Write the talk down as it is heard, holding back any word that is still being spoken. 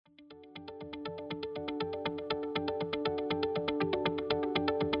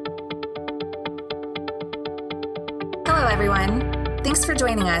everyone. Thanks for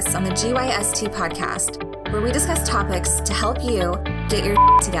joining us on the GYST podcast, where we discuss topics to help you get your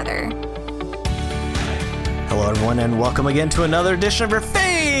together. Hello, everyone, and welcome again to another edition of your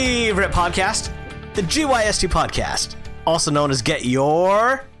favorite podcast, the GYST podcast, also known as Get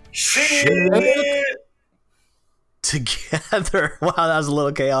Your Shit Together. Wow, that was a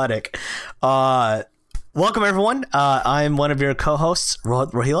little chaotic. Welcome, everyone. I'm one of your co-hosts,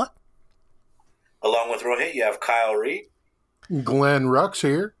 Rohila. Along with Rohit, you have Kyle Reed. Glenn Rux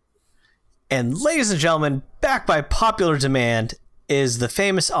here. And ladies and gentlemen, back by popular demand is the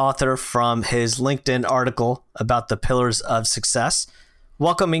famous author from his LinkedIn article about the pillars of success.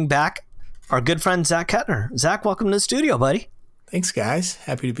 Welcoming back our good friend, Zach Kettner. Zach, welcome to the studio, buddy. Thanks, guys.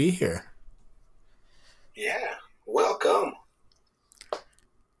 Happy to be here. Yeah, welcome. All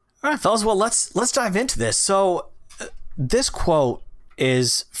right, fellas. Well, let's dive into this. So this quote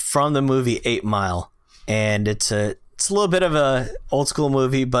is from the movie 8 Mile, and it's a little bit of a old school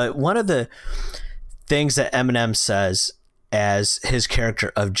movie, but one of the things that Eminem says as his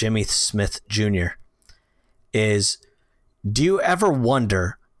character of Jimmy Smith Jr. is, do you ever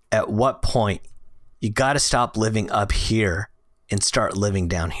wonder at what point you got to stop living up here and start living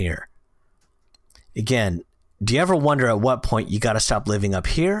down here? Again, do you ever wonder at what point you got to stop living up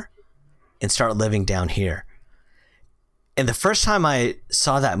here and start living down here? And the first time I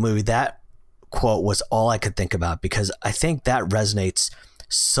saw that movie, that quote was all I could think about, because I think that resonates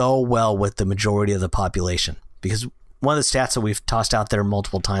so well with the majority of the population. Because one of the stats that we've tossed out there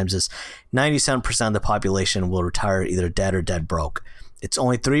multiple times is 97% of the population will retire either dead or dead broke. It's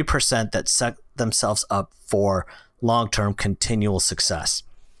only 3% that set themselves up for long-term continual success.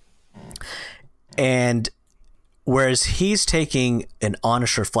 And whereas he's taking an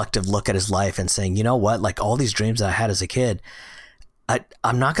honest, reflective look at his life and saying, you know what, like all these dreams that I had as a kid,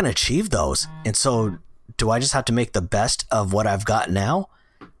 I'm not going to achieve those. And so do I just have to make the best of what I've got now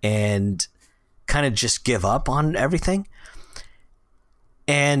and kind of just give up on everything?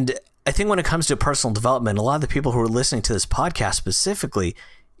 And I think when it comes to personal development, a lot of the people who are listening to this podcast specifically,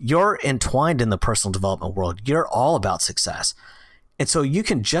 you're entwined in the personal development world. You're all about success. And so you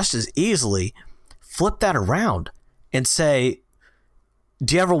can just as easily flip that around and say,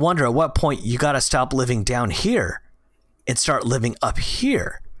 do you ever wonder at what point you got to stop living down here and start living up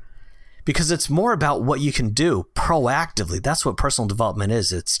here? Because it's more about what you can do proactively. That's what personal development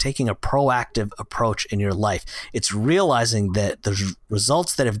is. It's taking a proactive approach in your life. It's realizing that the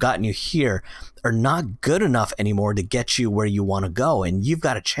results that have gotten you here are not good enough anymore to get you where you want to go. And you've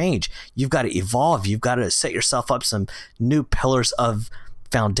got to change. You've got to evolve. You've got to set yourself up some new pillars of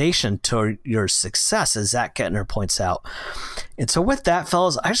foundation to your success, as Zach Kettner points out. And so with that,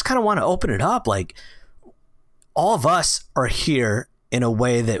 fellas, I just kind of want to open it up. Like, all of us are here in a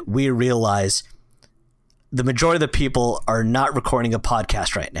way that we realize the majority of the people are not recording a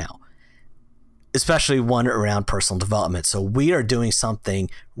podcast right now, especially one around personal development. So we are doing something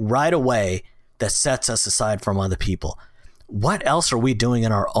right away that sets us aside from other people. What else are we doing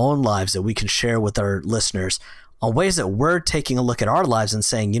in our own lives that we can share with our listeners on ways that we're taking a look at our lives and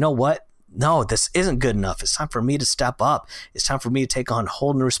saying, you know what? No, this isn't good enough. It's time for me to step up. It's time for me to take on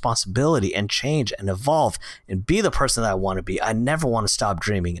whole new responsibility and change and evolve and be the person that I want to be. I never want to stop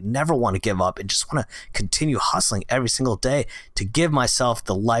dreaming and never want to give up and just want to continue hustling every single day to give myself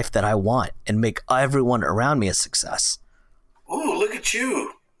the life that I want and make everyone around me a success. Ooh, look at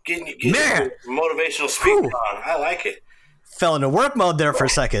you. Getting motivational speak on. I like it. Fell into work mode there for a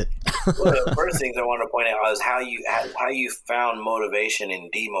second. One of the first things I want to point out is how you found motivation and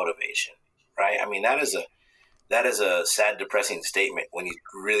demotivation, right? I mean, that is a sad, depressing statement when you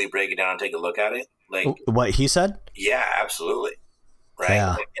really break it down and take a look at it. Like what he said? Yeah, absolutely. Right.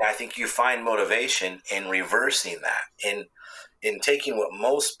 Yeah. And I think you find motivation in reversing that, in taking what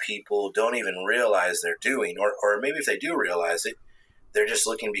most people don't even realize they're doing, or maybe if they do realize it, they're just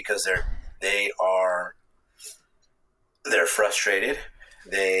looking because they're frustrated.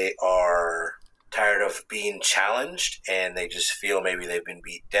 They are tired of being challenged, and they just feel maybe they've been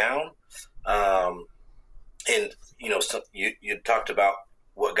beat down. And you talked about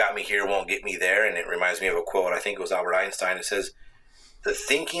what got me here won't get me there, and it reminds me of a quote. I think it was Albert Einstein. It says, "The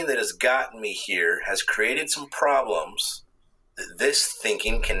thinking that has gotten me here has created some problems that this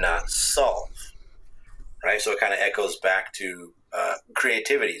thinking cannot solve." Right. So it kind of echoes back to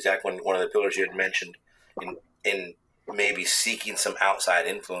creativity. Zach, one of the pillars you had mentioned in maybe seeking some outside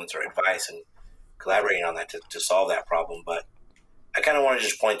influence or advice and collaborating on that to solve that problem. But I kind of want to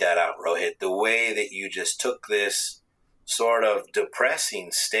just point that out, Rohit, the way that you just took this sort of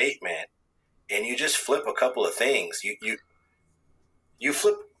depressing statement and you just flip a couple of things. You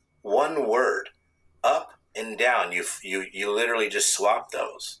flip one word, up and down. You literally just swap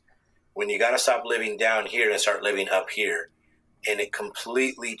those. When you got to stop living down here and start living up here, and it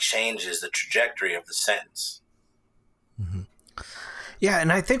completely changes the trajectory of the sentence. Mm-hmm. Yeah,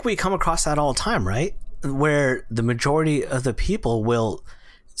 and I think we come across that all the time, right? Where the majority of the people will,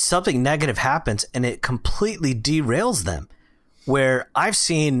 something negative happens and it completely derails them. Where I've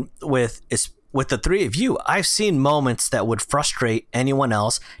seen with the three of you, I've seen moments that would frustrate anyone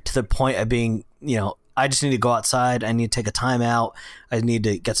else to the point of being, I just need to go outside. I need to take a time out. I need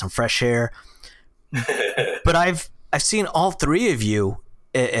to get some fresh air. But I've seen all three of you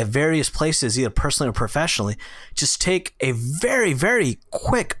at various places, either personally or professionally, just take a very, very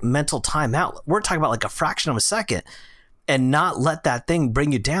quick mental time out. We're talking about like a fraction of a second, and not let that thing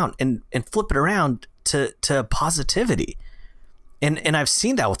bring you down, and flip it around to positivity. And I've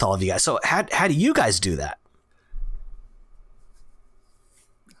seen that with all of you guys. So how do you guys do that?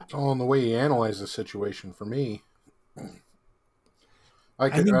 It's all in the way you analyze the situation for me. I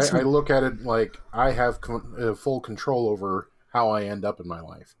look at it like I have full control over how I end up in my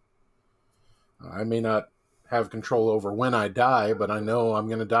life. I may not have control over when I die, but I know I'm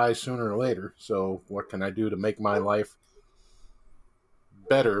going to die sooner or later. So what can I do to make my life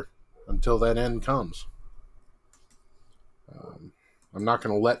better until that end comes? I'm not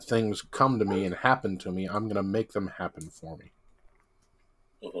going to let things come to me and happen to me. I'm going to make them happen for me.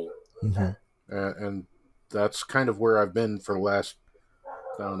 Mm-hmm. And that's kind of where I've been for the last,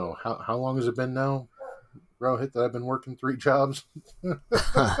 I don't know, how long has it been now, Rohit, that I've been working 3 jobs?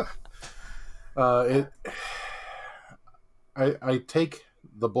 I take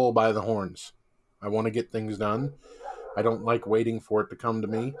the bull by the horns. I want to get things done. I don't like waiting for it to come to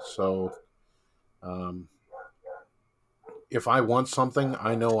me. So, if I want something,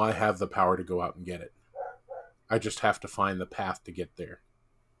 I know I have the power to go out and get it. I just have to find the path to get there.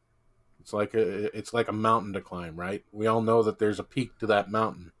 It's like a mountain to climb, right? We all know that there's a peak to that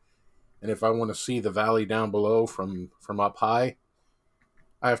mountain. And if I want to see the valley down below from up high,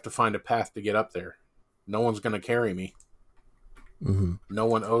 I have to find a path to get up there. No one's going to carry me. Mm-hmm. No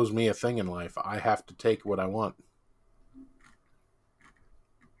one owes me a thing in life. I have to take what I want.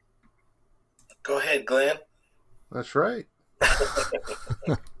 Go ahead, Glenn. That's right.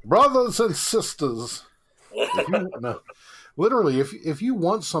 Brothers and sisters. Literally, if you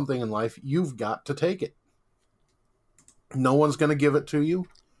want something in life, you've got to take it. No one's going to give it to you.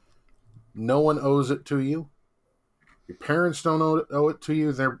 No one owes it to you. Your parents don't owe it to you.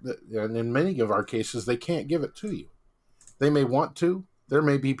 And in many of our cases, they can't give it to you. They may want to. There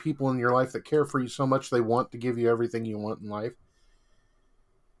may be people in your life that care for you so much they want to give you everything you want in life.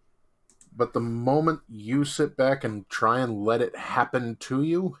 But the moment you sit back and try and let it happen to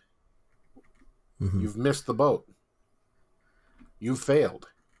you, mm-hmm. You've missed the boat. You failed.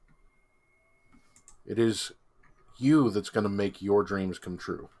 It is you that's going to make your dreams come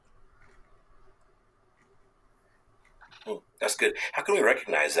true. That's good. How can we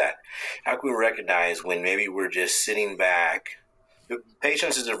recognize that? How can we recognize when maybe we're just sitting back?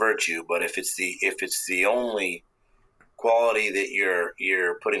 Patience is a virtue, but if it's the only quality that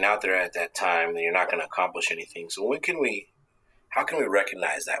you're putting out there at that time, then you're not going to accomplish anything. So how can we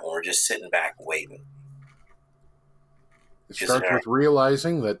recognize that when we're just sitting back waiting? It starts with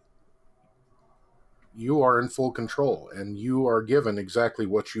realizing that you are in full control and you are given exactly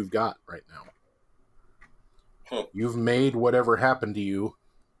what you've got right now. You've made whatever happened to you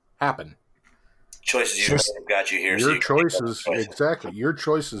happen. Choices you have got you here. Your choices, exactly. Your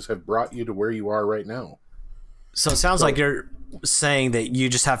choices have brought you to where you are right now. So it sounds like you're saying that you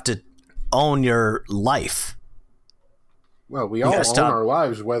just have to own your life. Well, we all own our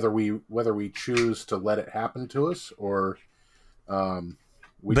lives, whether we choose to let it happen to us or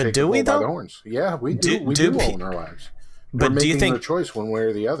we take the bull by the horns. Yeah, we do. We do own our lives. But do you think the choice one way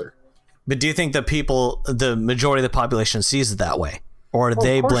or the other? But do you think the majority of the population sees it that way, or do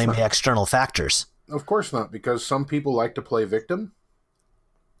they blame the external factors? Of course not, because some people like to play victim,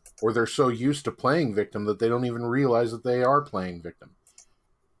 or they're so used to playing victim that they don't even realize that they are playing victim.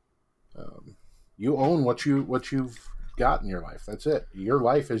 You own what you've got in your life. That's it. Your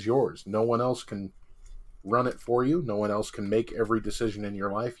life is yours. No one else can run it for you. No one else can make every decision in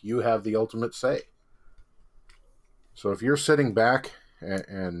your life. You have the ultimate say. So if you're sitting back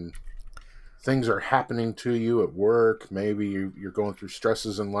and things are happening to you at work, maybe you're going through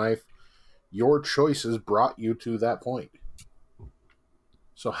stresses in life, your choices brought you to that point.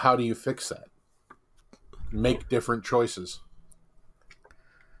 So how do you fix that? Make different choices.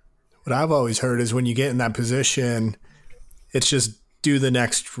 What I've always heard is when you get in that position, it's just do the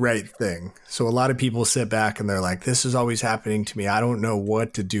next right thing. So a lot of people sit back and they're like, this is always happening to me. I don't know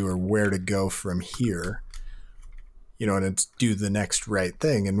what to do or where to go from here. and it's do the next right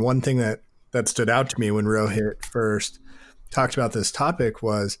thing. And one thing that stood out to me when Rohit first talked about this topic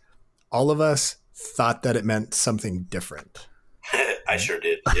was all of us thought that it meant something different. I sure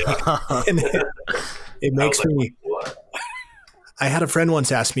did. Yeah. And it makes me, what? I had a friend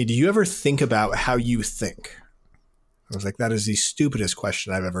once ask me, do you ever think about how you think? I was like, that is the stupidest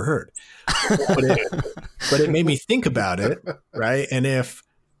question I've ever heard. But it made me think about it, right? And if,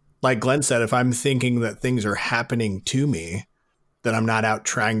 like Glenn said, if I'm thinking that things are happening to me, then I'm not out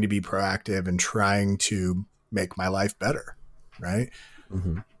trying to be proactive and trying to make my life better, right?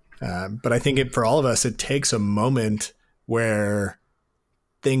 Mm-hmm. But I think for all of us, it takes a moment where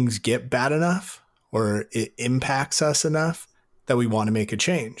things get bad enough or it impacts us enough that we want to make a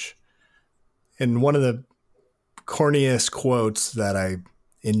change. And one of the corniest quotes that I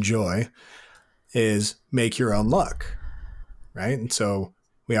enjoy is make your own luck, right? And so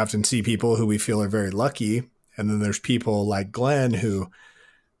we often see people who we feel are very lucky. And then there's people like Glenn who,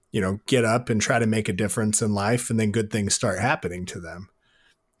 get up and try to make a difference in life, and then good things start happening to them.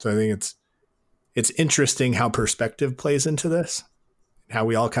 So I think it's interesting how perspective plays into this, how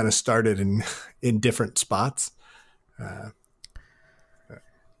we all kind of started in different spots.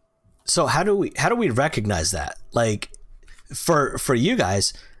 So how do we recognize that? Like for you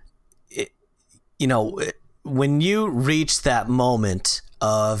guys, when you reach that moment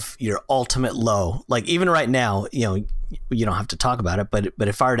of your ultimate low, like even right now, you don't have to talk about it, but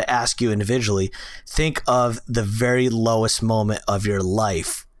if I were to ask you individually, think of the very lowest moment of your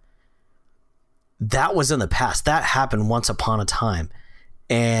life. That was in the past. That happened once upon a time.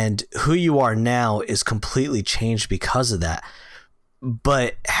 And who you are now is completely changed because of that.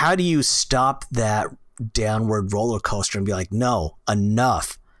 But how do you stop that downward roller coaster and be like, no,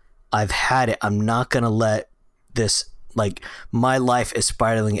 enough. I've had it. I'm not going to let this, like, my life is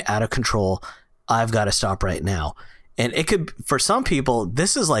spiraling out of control. I've got to stop right now. And it could, for some people,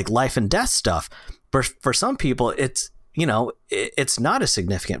 this is like life and death stuff. For some people, it's, it's not as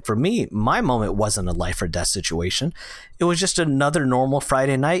significant. For me, my moment wasn't a life or death situation. It was just another normal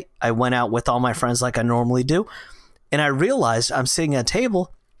Friday night. I went out with all my friends like I normally do. And I realized I'm sitting at a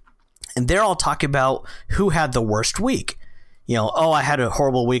table and they're all talking about who had the worst week. I had a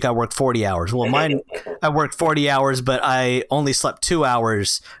horrible week. I worked 40 hours. Well, I worked 40 hours, but I only slept 2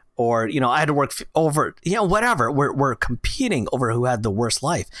 hours. Or, I had to work over, whatever. We're competing over who had the worst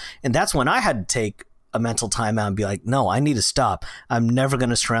life. And that's when I had to take a mental time out and be like, no, I need to stop. I'm never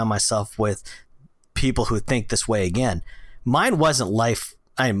going to surround myself with people who think this way again. Mine wasn't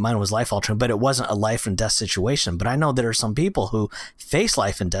mine was life altering, but it wasn't a life and death situation. But I know there are some people who face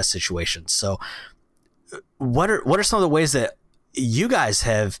life and death situations. So what are some of the ways that you guys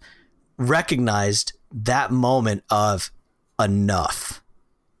have recognized that moment of enough?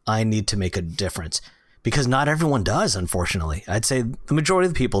 I need to make a difference, because not everyone does. Unfortunately, I'd say the majority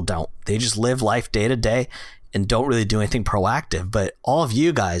of the people don't. They just live life day to day and don't really do anything proactive. But all of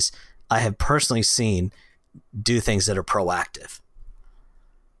you guys, I have personally seen do things that are proactive.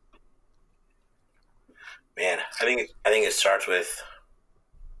 Man, I think it starts with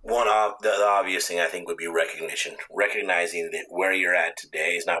the obvious thing. I think would be recognition, recognizing that where you're at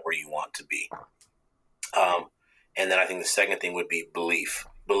today is not where you want to be. And then I think the second thing would be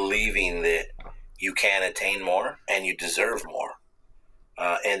believing that you can attain more and you deserve more.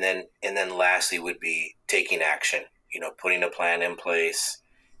 And then lastly would be taking action, putting a plan in place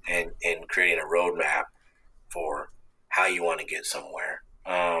and creating a roadmap for how you want to get somewhere.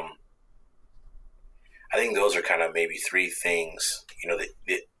 I think those are kind of maybe three things,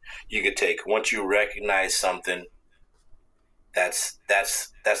 that you could take. Once you recognize something, that's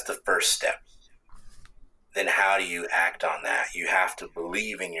the first step. Then how do you act on that? You have to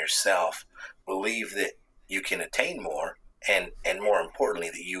believe in yourself, believe that you can attain more, and more importantly,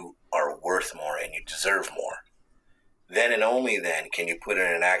 that you are worth more and you deserve more. Then and only then can you put in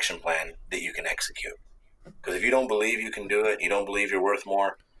an action plan that you can execute. Because if you don't believe you can do it, you don't believe you're worth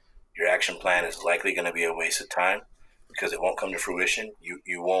more, your action plan is likely going to be a waste of time because it won't come to fruition.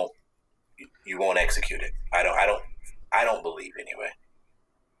 You won't execute it. I don't believe anyway.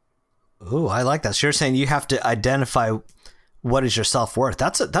 Ooh, I like that. So you're saying you have to identify what is your self-worth.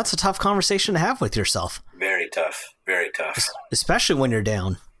 That's a tough conversation to have with yourself. Very tough. Very tough. Especially when you're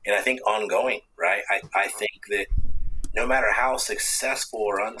down. And I think ongoing, right? I think that no matter how successful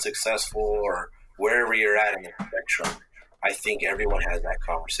or unsuccessful or wherever you're at in the spectrum, I think everyone has that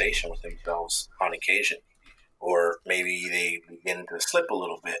conversation with themselves on occasion. Or maybe they begin to slip a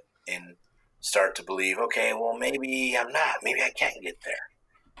little bit and start to believe, okay, well, maybe I'm not. Maybe I can't get there,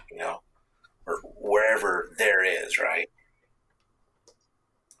 or wherever there is, right?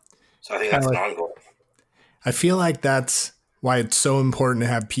 So I think that's an ongoing. I feel like that's why it's so important to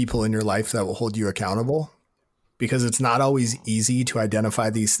have people in your life that will hold you accountable, because it's not always easy to identify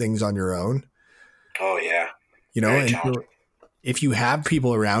these things on your own. Oh yeah. You know, and so if you have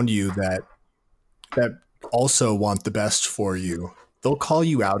people around you that also want the best for you, they'll call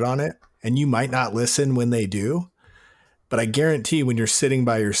you out on it, and you might not listen when they do. But I guarantee when you're sitting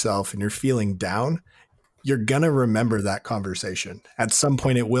by yourself and you're feeling down, you're going to remember that conversation. At some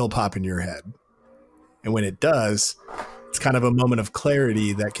point, it will pop in your head. And when it does, it's kind of a moment of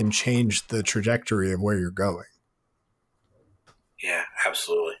clarity that can change the trajectory of where you're going. Yeah,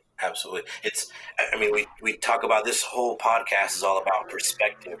 absolutely. Absolutely. We talk about this whole podcast is all about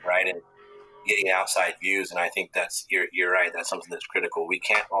perspective, right? And getting outside views. And I think you're right. That's something that's critical. We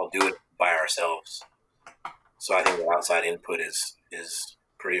can't all do it by ourselves. So I think the outside input is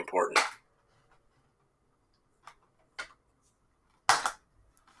pretty important.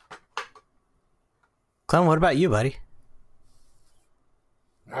 Clem, what about you, buddy?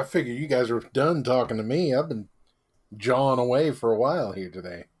 I figured you guys were done talking to me. I've been jawing away for a while here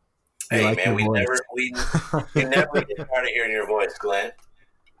today. Hey, like man, we voice. never get tired of hearing your voice, Glenn.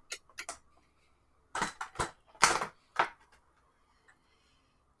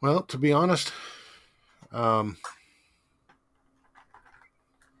 Well, to be honest,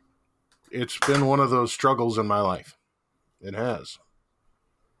 it's been one of those struggles in my life. It has.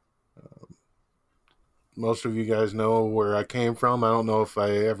 Most of you guys know where I came from. I don't know if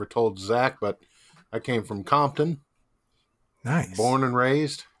I ever told Zach, but I came from Compton. Nice. Born and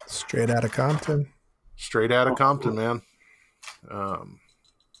raised. Straight out of Compton. Straight out of Compton, man.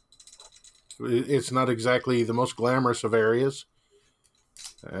 It's not exactly the most glamorous of areas,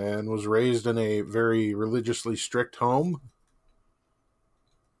 and was raised in a very religiously strict home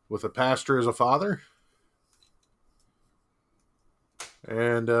with a pastor as a father.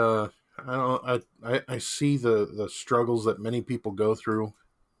 And I see the struggles that many people go through.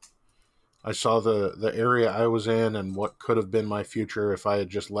 I saw the area I was in and what could have been my future if I had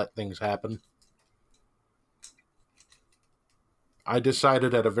just let things happen. I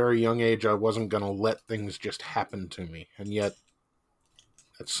decided at a very young age I wasn't going to let things just happen to me. And yet,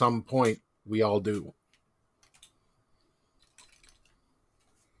 at some point, we all do.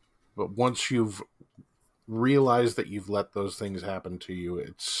 But once you've realized that you've let those things happen to you,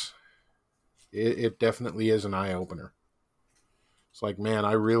 it definitely is an eye-opener. It's like, man,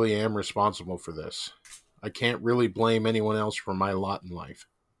 I really am responsible for this. I can't really blame anyone else for my lot in life.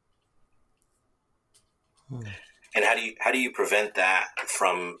 And how do you prevent that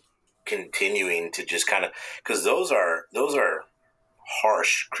from continuing to just kind of, because those are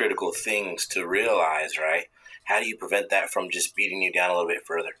harsh, critical things to realize, right? How do you prevent that from just beating you down a little bit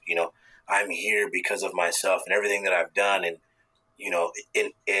further? You know, I'm here because of myself and everything that I've done, and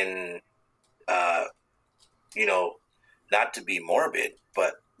not to be morbid,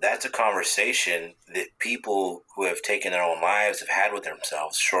 but that's a conversation that people who have taken their own lives have had with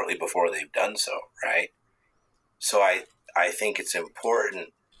themselves shortly before they've done so, right? So I think it's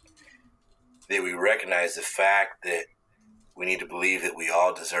important that we recognize the fact that we need to believe that we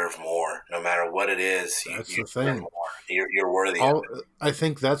all deserve more, no matter what it is. That's you the thing. more. You're worthy of it. I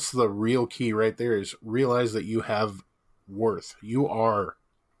think that's the real key right there, is realize that you have worth. You are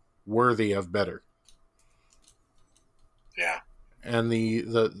worthy of better. Yeah. And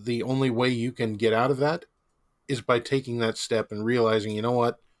the only way you can get out of that is by taking that step and realizing, you know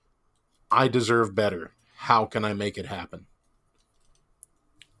what? I deserve better. How can I make it happen?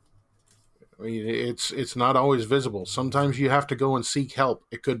 I mean, it's not always visible. Sometimes you have to go and seek help.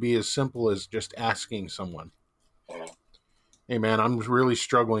 It could be as simple as just asking someone, hey man, I'm really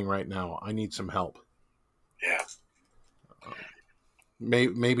struggling right now. I need some help. Yeah.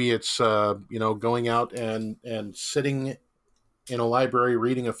 Maybe it's going out and sitting in a library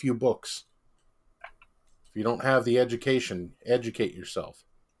reading a few books. If you don't have the education, educate yourself.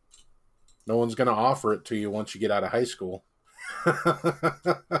 No one's going to offer it to you once you get out of high school.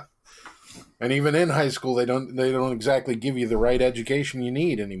 And even in high school, they don't exactly give you the right education you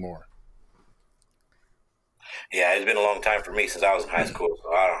need anymore. Yeah, it's been a long time for me since I was in high school, so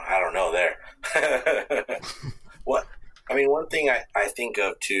I don't know there. One thing I think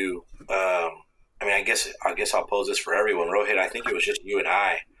of too. I guess I'll pose this for everyone. Rohit, I think it was just you and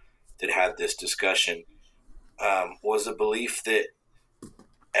I that had this discussion. Was the belief that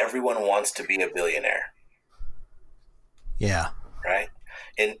everyone wants to be a billionaire. Yeah. Right.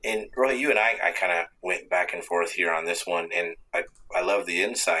 And Rohit, you and I kind of went back and forth here on this one, and I love the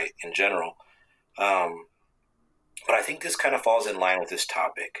insight in general. But I think this kind of falls in line with this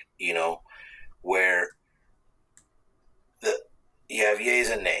topic, where you have yays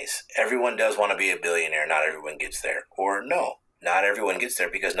and nays. Everyone does want to be a billionaire. Not everyone gets there. Or no, not everyone gets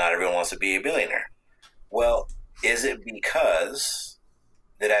there because not everyone wants to be a billionaire. Well, is it because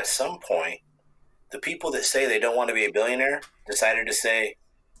that at some point, the people that say they don't want to be a billionaire decided to say,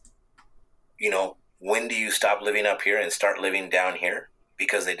 when do you stop living up here and start living down here?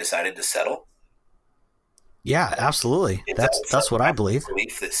 Because they decided to settle? Yeah, absolutely. That's what I believe.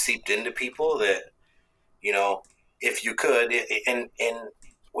 Belief that seeped into people that, if you could, and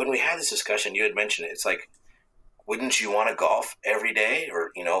when we had this discussion, you had mentioned it. It's like, wouldn't you want to golf every day or,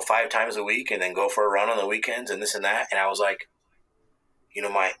 5 times a week and then go for a run on the weekends and this and that? And I was like,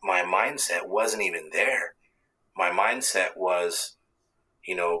 my mindset wasn't even there. My mindset was,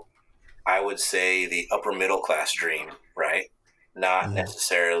 I would say the upper middle class dream, right? Not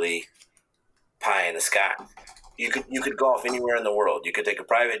necessarily pie in the sky. You could golf anywhere in the world. You could take a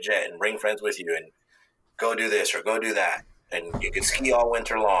private jet and bring friends with you and go do this or go do that. And you could ski all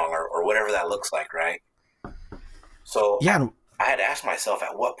winter long or whatever that looks like, right? So yeah. I had to ask myself,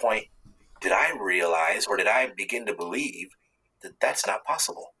 at what point did I realize or did I begin to believe that that's not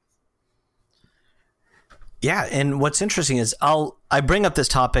possible? Yeah, and what's interesting is I bring up this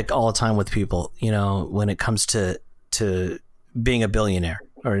topic all the time with people, when it comes to being a billionaire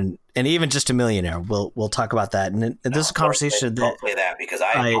and even just a millionaire. We'll talk about that. And this is a conversation don't say that because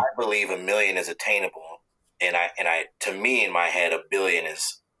I believe $1 million is attainable, and I to me in my head $1 billion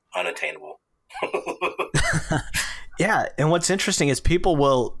is unattainable. Yeah, and what's interesting is people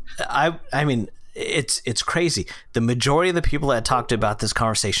will. I mean. It's crazy. The majority of the people that talked about this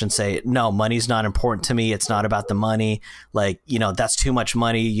conversation say, no, money's not important to me. It's not about the money. Like, that's too much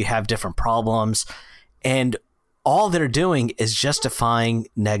money. You have different problems. And all they're doing is justifying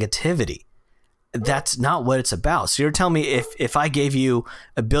negativity. That's not what it's about. So you're telling me if I gave you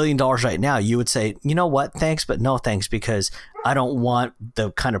 $1 billion right now, you would say, you know what? Thanks, but no thanks, because I don't want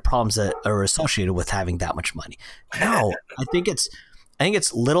the kind of problems that are associated with having that much money. No, I think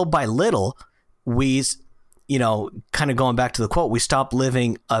it's little by little. We, kind of going back to the quote, we stop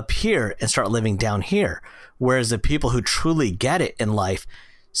living up here and start living down here. Whereas the people who truly get it in life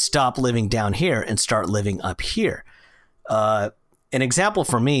stop living down here and start living up here. An example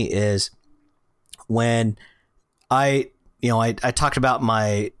for me is when I talked about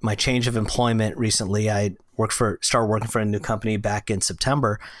my change of employment recently. I started working for a new company back in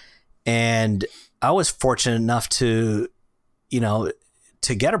September, and I was fortunate enough to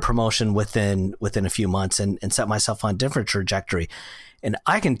get a promotion within a few months and set myself on a different trajectory. And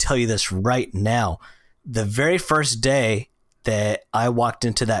I can tell you this right now, the very first day that I walked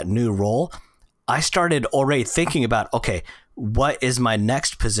into that new role, I started already thinking about, okay, what is my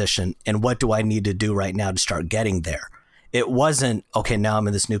next position and what do I need to do right now to start getting there? It wasn't, okay, now I'm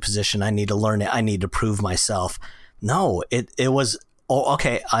in this new position, I need to learn it, I need to prove myself. No, it was,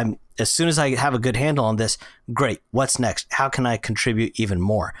 okay, as soon as I have a good handle on this, great. What's next? How can I contribute even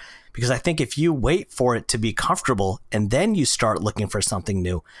more? Because I think if you wait for it to be comfortable and then you start looking for something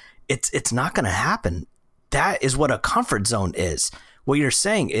new, it's not going to happen. That is what a comfort zone is. What you're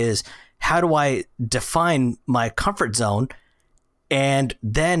saying is, how do I define my comfort zone? And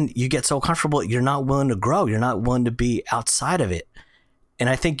then you get so comfortable, you're not willing to grow. You're not willing to be outside of it. And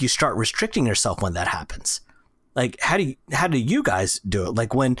I think you start restricting yourself when that happens. Like, how do you guys do it?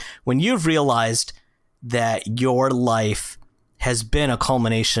 Like when you've realized that your life has been a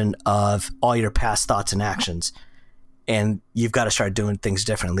culmination of all your past thoughts and actions, and you've got to start doing things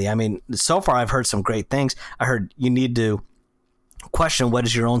differently. I mean, so far I've heard some great things. I heard you need to question what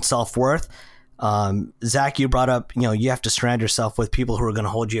is your own self-worth. Zach, you brought up, you have to surround yourself with people who are going to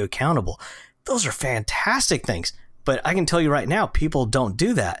hold you accountable. Those are fantastic things. But I can tell you right now, people don't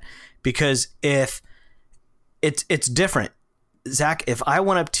do that, because if it's different. Zach, if I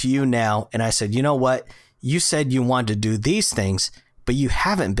went up to you now and I said, you know what, you said you wanted to do these things, but you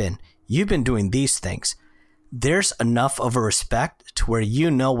haven't been. You've been doing these things. There's enough of a respect to where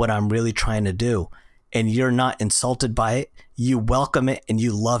you know what I'm really trying to do, and you're not insulted by it. You welcome it and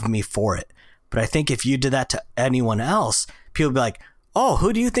you love me for it. But I think if you did that to anyone else, people would be like, oh,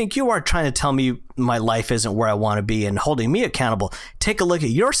 who do you think you are trying to tell me my life isn't where I want to be and holding me accountable? Take a look at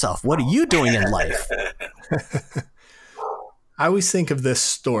yourself. What are you doing in life? I always think of this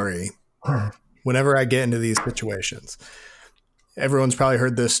story whenever I get into these situations. Everyone's probably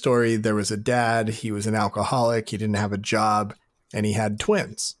heard this story. There was a dad. He was an alcoholic. He didn't have a job, and he had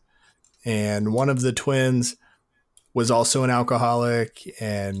twins. And one of the twins was also an alcoholic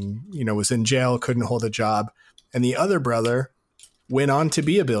and, was in jail, couldn't hold a job. And the other brother went on to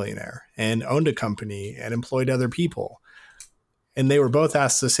be a billionaire and owned a company and employed other people. And they were both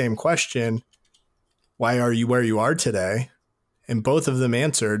asked the same question: why are you where you are today? And both of them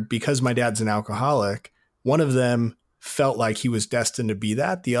answered, because my dad's an alcoholic. One of them felt like he was destined to be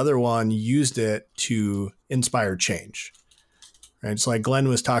that. The other one used it to inspire change. Right? It's like Glenn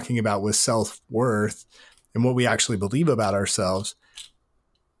was talking about with self-worth and what we actually believe about ourselves.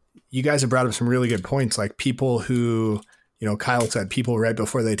 You guys have brought up some really good points, like people who, Kyle said, people right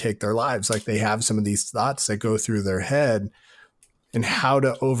before they take their lives, like they have some of these thoughts that go through their head, and how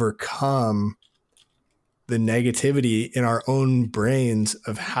to overcome the negativity in our own brains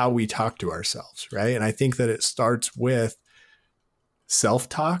of how we talk to ourselves, right? And I think that it starts with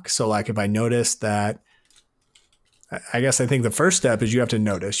self-talk. So like if I notice that, I think the first step is you have to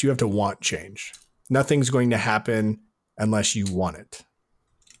notice, you have to want change. Nothing's going to happen unless you want it,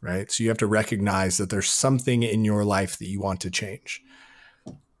 right? So you have to recognize that there's something in your life that you want to change.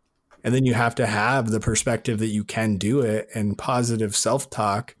 And then you have to have the perspective that you can do it, and positive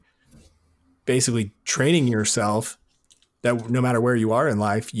self-talk, basically training yourself that no matter where you are in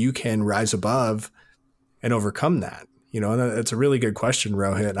life, you can rise above and overcome that. And that's a really good question,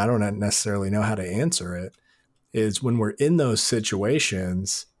 Rohit. And I don't necessarily know how to answer it. Is when we're in those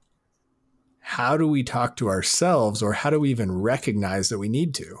situations, how do we talk to ourselves, or how do we even recognize that we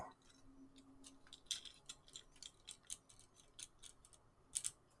need to?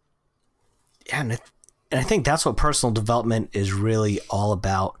 Yeah, and I think that's what personal development is really all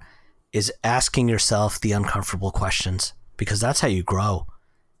about, is asking yourself the uncomfortable questions, because that's how you grow.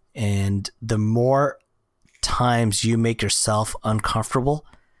 And the more times you make yourself uncomfortable,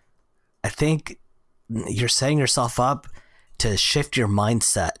 I think you're setting yourself up to shift your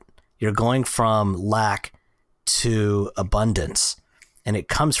mindset. You're going from lack to abundance, and it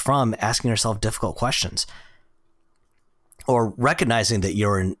comes from asking yourself difficult questions, or recognizing that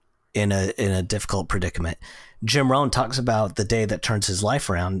you're in a difficult predicament. Jim Rohn talks about the day that turns his life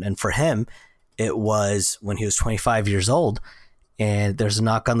around. And for him, it was when he was 25 years old, and there's a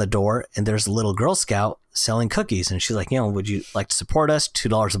knock on the door, and there's a little Girl Scout selling cookies. And she's like, would you like to support us?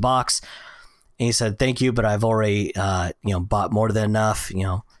 $2 a box. And he said, thank you, but I've already, bought more than enough,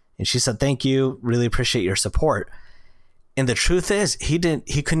 and she said, thank you. Really appreciate your support. And the truth is he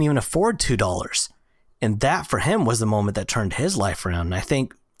couldn't even afford $2. And that for him was the moment that turned his life around. And I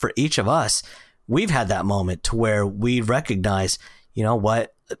think for each of us, we've had that moment to where we recognize,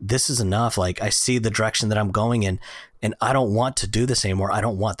 what, this is enough. Like, I see the direction that I'm going in, and I don't want to do this anymore. I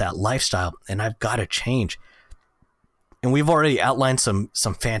don't want that lifestyle, and I've got to change. And we've already outlined some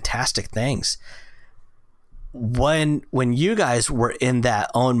fantastic things. When you guys were in that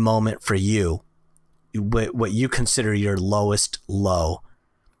own moment for you, what you consider your lowest low,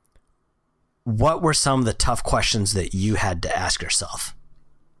 what were some of the tough questions that you had to ask yourself?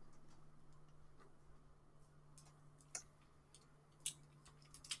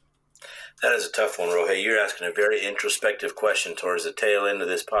 That is a tough one, Rohit. You're asking a very introspective question towards the tail end of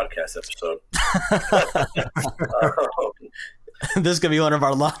this podcast episode. This is going to be one of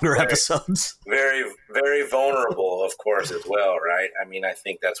our longer episodes. Very, very vulnerable, of course, as well, right? I mean, I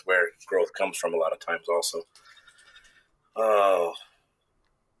think that's where growth comes from a lot of times also. Oh,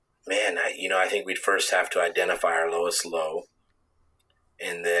 man, I think we'd first have to identify our lowest low,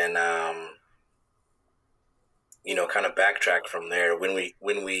 and then, kind of backtrack from there. When we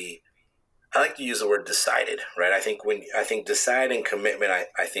I like to use the word decided, right? I think decide and commitment, I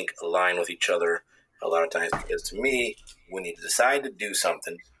think align with each other a lot of times, because to me, when you decide to do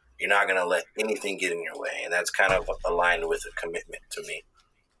something, you're not going to let anything get in your way. And that's kind of aligned with a commitment to me.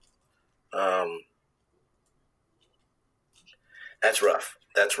 That's rough.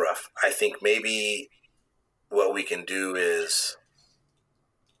 I think maybe what we can do is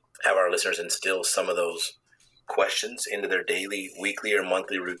have our listeners instill some of those questions into their daily, weekly, or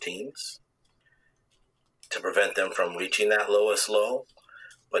monthly routines to prevent them from reaching that lowest low.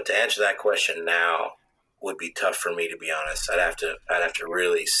 But to answer that question now would be tough for me, to be honest. I'd have to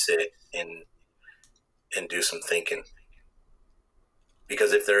really sit and do some thinking,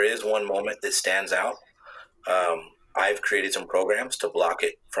 because if there is one moment that stands out, I've created some programs to block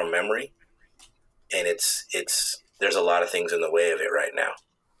it from memory, and there's a lot of things in the way of it right now.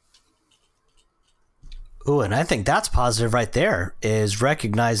 Ooh, and I think that's positive right there, is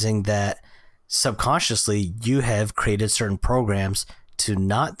recognizing that subconsciously you have created certain programs to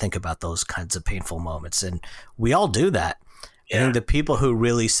not think about those kinds of painful moments. And we all do that. Yeah. I think the people who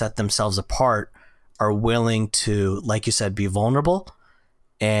really set themselves apart are willing to, like you said, be vulnerable.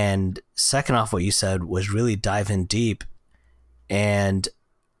 And second off, what you said was really dive in deep and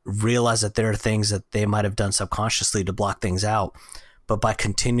realize that there are things that they might have done subconsciously to block things out. But by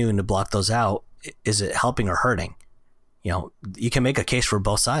continuing to block those out, is it helping or hurting? You can make a case for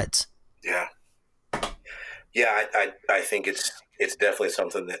both sides. Yeah. Yeah, I think it's definitely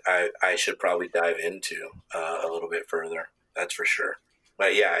something that I should probably dive into a little bit further. That's for sure.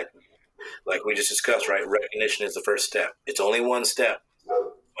 But yeah, like we just discussed, right? Recognition is the first step. It's only one step,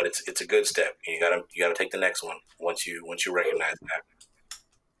 but it's a good step. You gotta take the next one once you recognize that.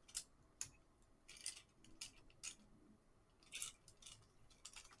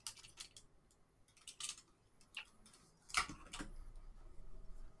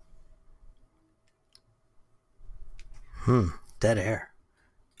 Dead air.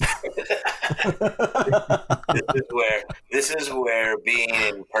 This is where being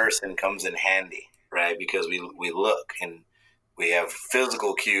in person comes in handy, right? Because we look and we have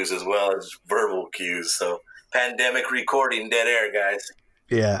physical cues as well as verbal cues. So pandemic recording, dead air, guys.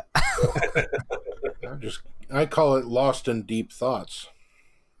 Yeah. I call it lost in deep thoughts.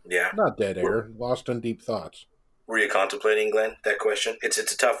 Yeah. Not dead air, lost in deep thoughts. Were you contemplating, Glenn, that question? It's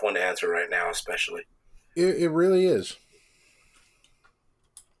a tough one to answer right now, especially. It really is.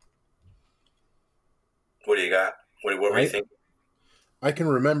 What do you got? What were you thinking? I can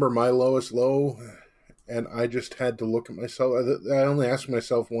remember my lowest low, and I just had to look at myself. I only asked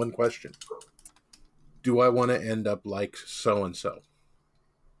myself one question. Do I want to end up like so-and-so?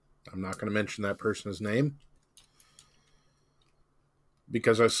 I'm not going to mention that person's name,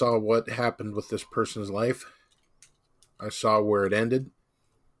 because I saw what happened with this person's life. I saw where it ended.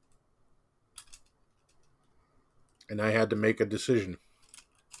 And I had to make a decision,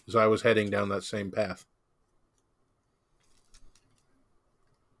 as I was heading down that same path.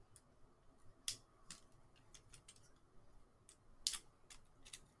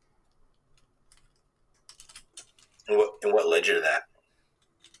 And what led you to that?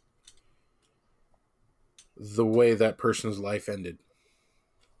 The way that person's life ended.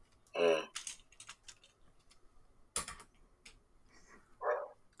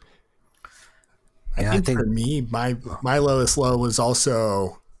 I think for me, my lowest low was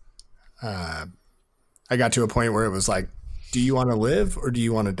also, I got to a point where it was like, do you want to live or do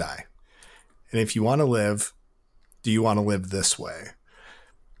you want to die? And if you want to live, do you want to live this way?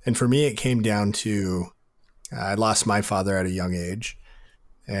 And for me, it came down to, I lost my father at a young age,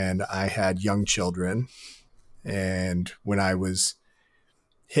 and I had young children. And when I was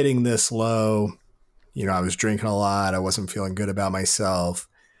hitting this low, I was drinking a lot. I wasn't feeling good about myself.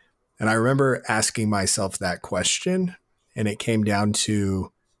 And I remember asking myself that question, and it came down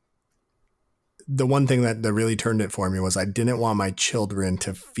to the one thing that really turned it for me was I didn't want my children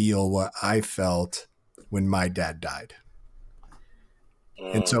to feel what I felt when my dad died.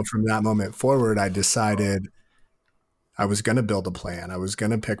 And so from that moment forward, I decided I was going to build a plan. I was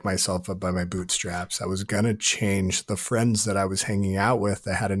going to pick myself up by my bootstraps. I was going to change the friends that I was hanging out with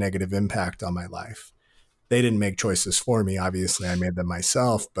that had a negative impact on my life. They didn't make choices for me. Obviously, I made them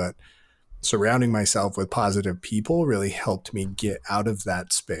myself, but surrounding myself with positive people really helped me get out of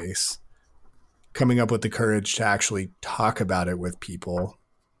that space. Coming up with the courage to actually talk about it with people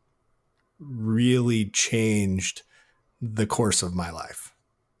really changed the course of my life.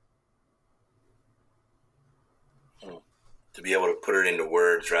 To be able to put it into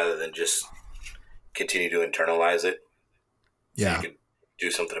words rather than just continue to internalize it. Yeah. So you can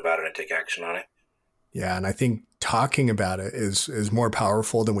do something about it and take action on it. Yeah. And I think talking about it is more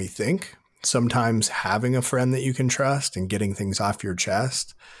powerful than we think. Sometimes having a friend that you can trust and getting things off your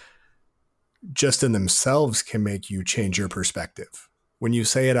chest just in themselves can make you change your perspective. When you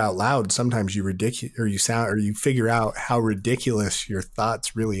say it out loud, sometimes you figure out how ridiculous your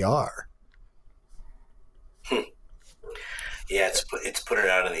thoughts really are. Yeah, it's putting it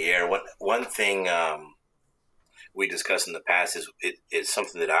out in the air. One thing we discussed in the past is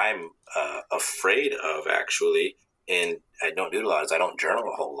something that I'm afraid of, actually, and I don't do a lot, is I don't journal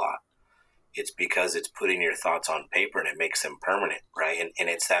a whole lot. It's because it's putting your thoughts on paper and it makes them permanent, right? And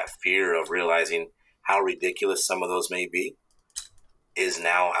it's that fear of realizing how ridiculous some of those may be is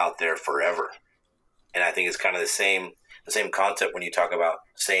now out there forever. And I think it's kind of the same concept when you talk about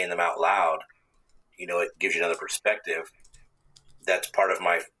saying them out loud. It gives you another perspective. That's part of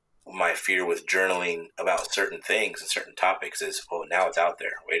my fear with journaling about certain things and certain topics is, now it's out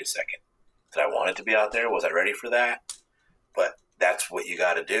there. Wait a second. Did I want it to be out there? Was I ready for that? But that's what you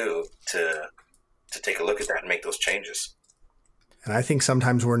got to do to take a look at that and make those changes. And I think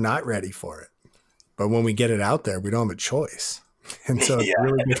sometimes we're not ready for it. But when we get it out there, we don't have a choice. And so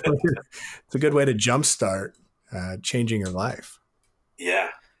it's a good way to jumpstart changing your life. Yeah.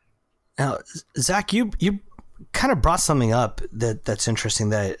 Now, Zach, you kind of brought something up that's interesting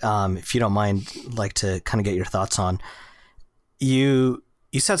that, if you don't mind, like to kind of get your thoughts on. You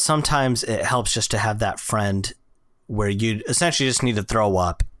said sometimes it helps just to have that friend where you essentially just need to throw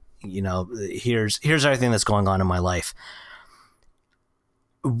up here's everything that's going on in my life.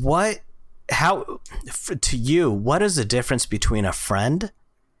 To you, what is the difference between a friend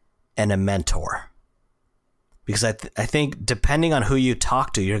and a mentor? Because I think depending on who you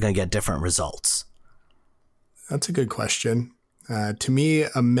talk to, you're going to get different results. That's a good question. To me,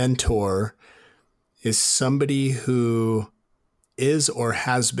 a mentor is somebody who is or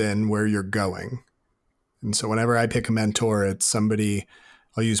has been where you're going. And so whenever I pick a mentor, it's somebody,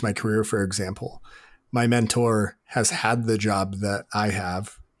 I'll use my career for example. My mentor has had the job that I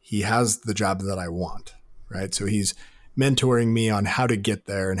have. He has the job that I want, right? So he's mentoring me on how to get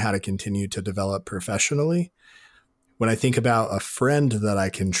there and how to continue to develop professionally. When I think about a friend that I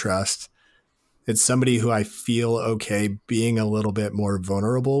can trust, it's somebody who I feel okay being a little bit more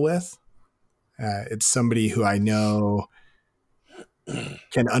vulnerable with. It's somebody who I know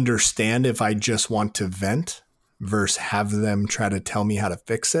can understand if I just want to vent versus have them try to tell me how to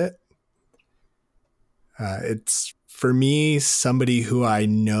fix it. It's, for me, somebody who I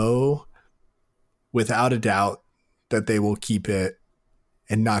know without a doubt that they will keep it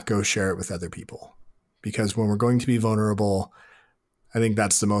and not go share it with other people. Because when we're going to be vulnerable, I think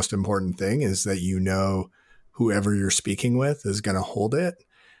that's the most important thing, is that whoever you're speaking with is going to hold it.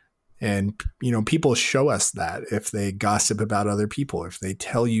 And, people show us that if they gossip about other people, if they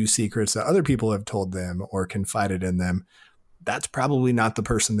tell you secrets that other people have told them or confided in them, that's probably not the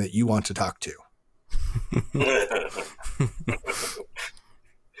person that you want to talk to.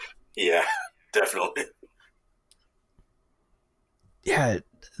 Yeah, definitely. Yeah,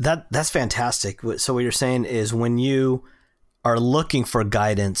 that's fantastic. So what you're saying is when you are looking for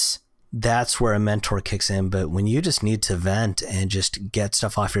guidance, that's where a mentor kicks in. But when you just need to vent and just get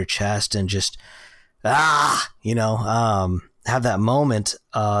stuff off your chest and just, have that moment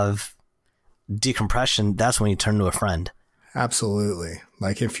of decompression, that's when you turn to a friend. Absolutely.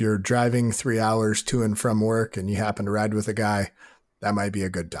 Like if you're driving 3 hours to and from work and you happen to ride with a guy, that might be a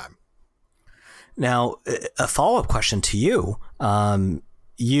good time. Now, a follow-up question to you.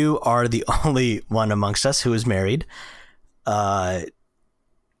 You are the only one amongst us who is married.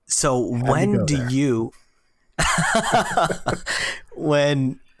 So when do you,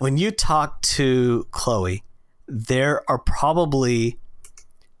 when you talk to Chloe, there are probably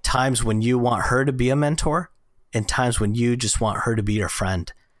times when you want her to be a mentor and times when you just want her to be your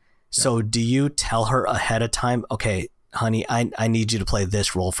friend. So do you tell her ahead of time, okay, honey, I need you to play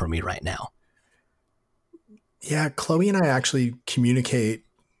this role for me right now? Yeah, Chloe and I actually communicate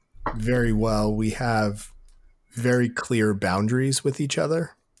very well. We have very clear boundaries with each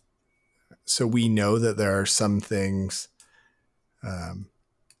other. So we know that there are some things.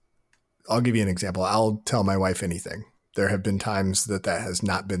 I'll give you an example. I'll tell my wife anything. There have been times that has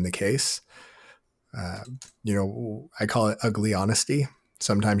not been the case. I call it ugly honesty.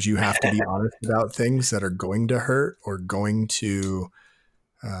 Sometimes you have to be honest about things that are going to hurt or going to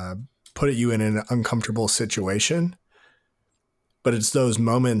put you in an uncomfortable situation. But it's those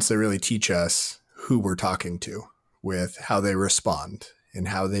moments that really teach us who we're talking to, with how they respond and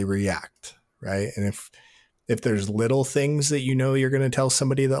how they react, right? And if there's little things that you're going to tell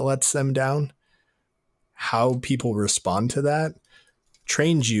somebody that lets them down, how people respond to that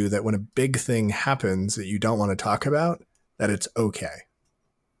trains you that when a big thing happens that you don't want to talk about, that it's okay,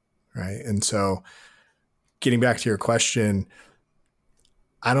 right? And so getting back to your question,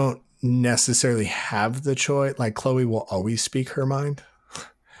 I don't necessarily have the choice. Like Chloe will always speak her mind,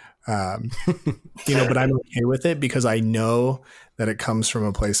 but I'm okay with it because I know that it comes from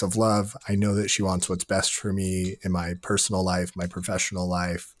a place of love. I know that she wants what's best for me in my personal life, my professional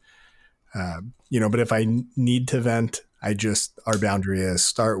life. But if I need to vent, our boundary is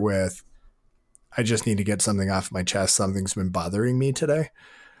start with, I just need to get something off my chest. Something's been bothering me today.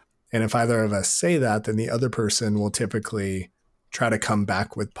 And if either of us say that, then the other person will typically try to come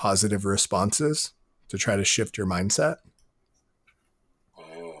back with positive responses to try to shift your mindset.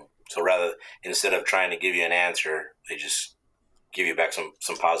 So instead of trying to give you an answer, they just give you back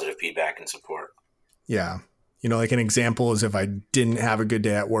some positive feedback and support. Yeah. Like an example is if I didn't have a good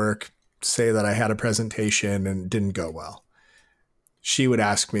day at work, say that I had a presentation and it didn't go well. She would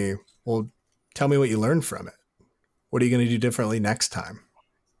ask me, well, tell me what you learned from it. What are you going to do differently next time?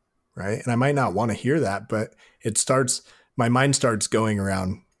 Right. And I might not want to hear that, but my mind starts going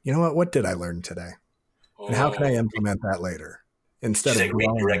around, what did I learn today? And how can I implement that later? Instead of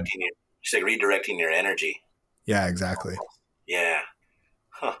redirecting your energy. Yeah, exactly. Yeah.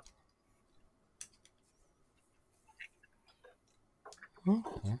 Huh.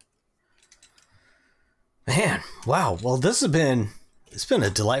 Okay. Man, wow. Well, it's been a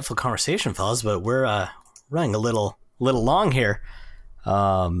delightful conversation, fellas, but we're running a little long here.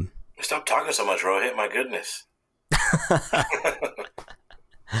 Stop talking so much, Rohit. My goodness.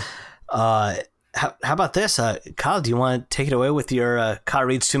 How about this? Kyle, do you want to take it away with your Kyle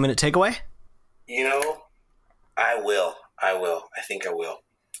Reed's 2-minute takeaway? I will. I think I will.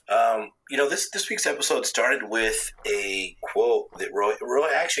 This week's episode started with a quote that Roy,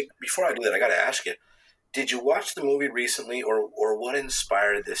 actually, before I do that, I got to ask you, did you watch the movie recently, or what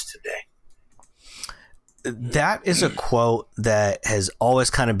inspired this today? That is a quote that has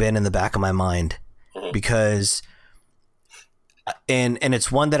always kind of been in the back of my mind, because and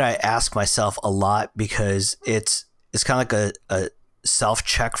it's one that I ask myself a lot, because it's kind of like a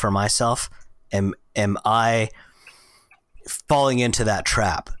self-check for myself. Am I falling into that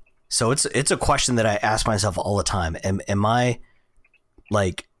trap? So it's a question that I ask myself all the time. Am I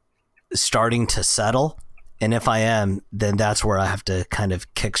like starting to settle? And if I am, then that's where I have to kind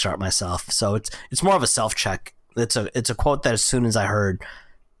of kickstart myself. So it's more of a self-check. It's a quote that as soon as I heard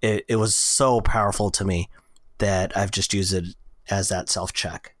it was so powerful to me that I've just used it as that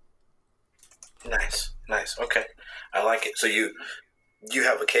self-check. Nice. Okay. I like it. So you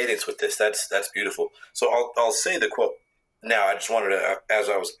have a cadence with this. That's beautiful. So I'll say the quote. Now, I just wanted to, as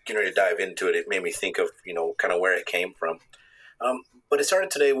I was getting ready to dive into it, it made me think of, kind of where it came from. But it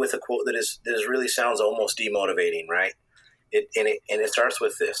started today with a quote that is really sounds almost demotivating, right? It starts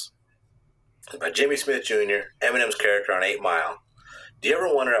with this. By Jimmy Smith Jr., Eminem's character on 8 Mile. Do you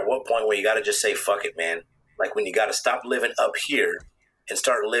ever wonder at what point where you got to just say, fuck it, man? Like when you got to stop living up here and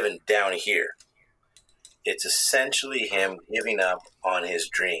start living down here. It's essentially him giving up on his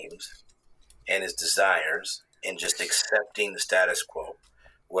dreams and his desires and just accepting the status quo.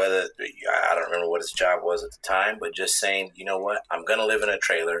 Whether, I don't remember what his job was at the time, but just saying, you know what, I'm going to live in a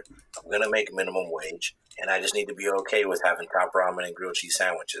trailer, I'm going to make minimum wage, and I just need to be okay with having top ramen and grilled cheese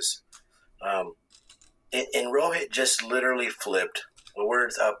sandwiches. And Rohit just literally flipped the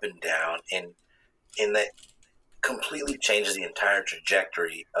words up and down, and that completely changes the entire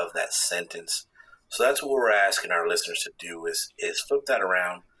trajectory of that sentence. So that's what we're asking our listeners to do is flip that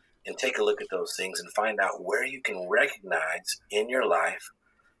around and take a look at those things and find out where you can recognize in your life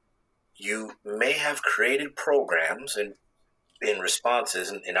you may have created programs and in responses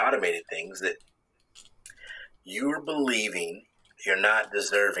and automated things that you're believing you're not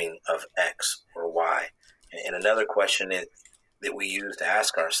deserving of X or Y. And another question that we use to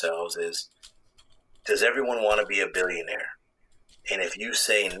ask ourselves is, does everyone want to be a billionaire? And if you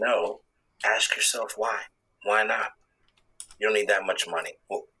say no, ask yourself why. Why not? You don't need that much money.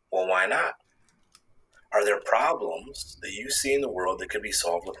 Well, why not? Are there problems that you see in the world that could be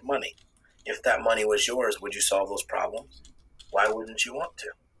solved with money? If that money was yours, would you solve those problems? Why wouldn't you want to?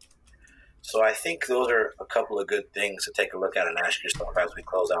 So I think those are a couple of good things to take a look at and ask yourself as we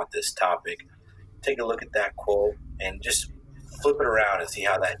close out this topic. Take a look at that quote and just flip it around and see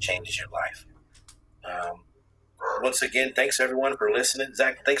how that changes your life. Once again, thanks everyone for listening.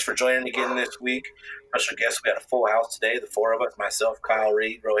 Zach, thanks for joining again this week. Special guests, we got a full house today. The four of us, myself, Kyle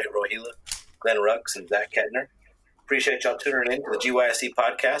Reed, Rohit Rohila, Glenn Rux, and Zach Kettner. Appreciate y'all tuning in to the GYST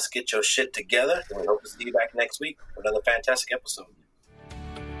podcast. Get your shit together, and we hope to see you back next week for another fantastic episode.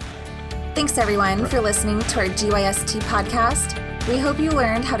 Thanks everyone for listening to our GYST podcast. We hope you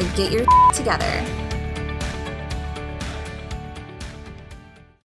learned how to get your together.